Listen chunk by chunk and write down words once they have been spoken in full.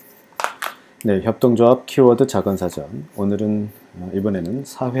네, 협동조합 키워드 작은 사전. 오늘은 이번에는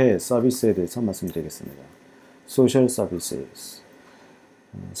사회 서비스에 대해서 말씀드리겠습니다. Social Services.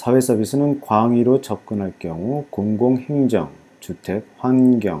 사회 서비스는 광의로 접근할 경우 공공행정, 주택,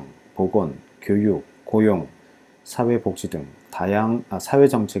 환경, 보건, 교육, 고용, 사회복지 등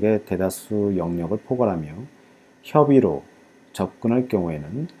사회정책의 대다수 영역을 포괄하며 협의로 접근할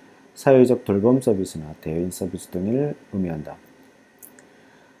경우에는 사회적 돌봄 서비스나 대인 서비스 등을 의미한다.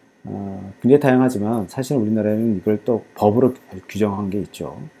 굉장히 다양하지만 사실 우리나라에는 이걸 또 법으로 규정한 게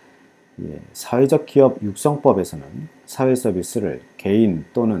있죠. 사회적 기업 육성법에서는 사회 서비스를 개인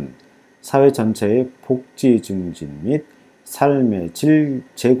또는 사회 전체의 복지 증진 및 삶의 질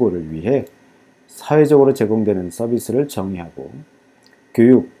제고를 위해 사회적으로 제공되는 서비스를 정의하고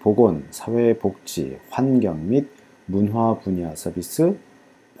교육, 보건, 사회복지, 환경 및 문화 분야 서비스,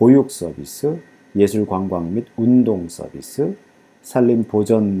 보육 서비스, 예술 관광 및 운동 서비스, 산림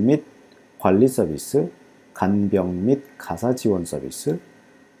보전 및 관리 서비스, 간병 및 가사 지원 서비스,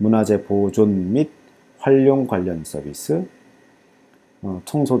 문화재 보존 및 활용 관련 서비스,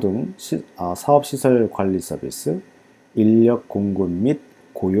 청소 등 사업시설 관리 서비스, 인력 공급 및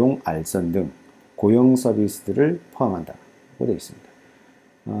고용 알선 등 고용 서비스들을 포함한다고 되어 있습니다.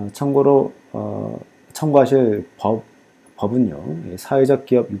 참고로 참고하실 법은요, 사회적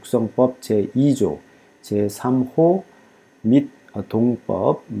기업 육성법 제2조 제3호 및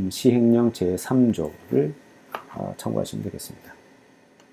동법 시행령 제3조를 참고하시면 되겠습니다.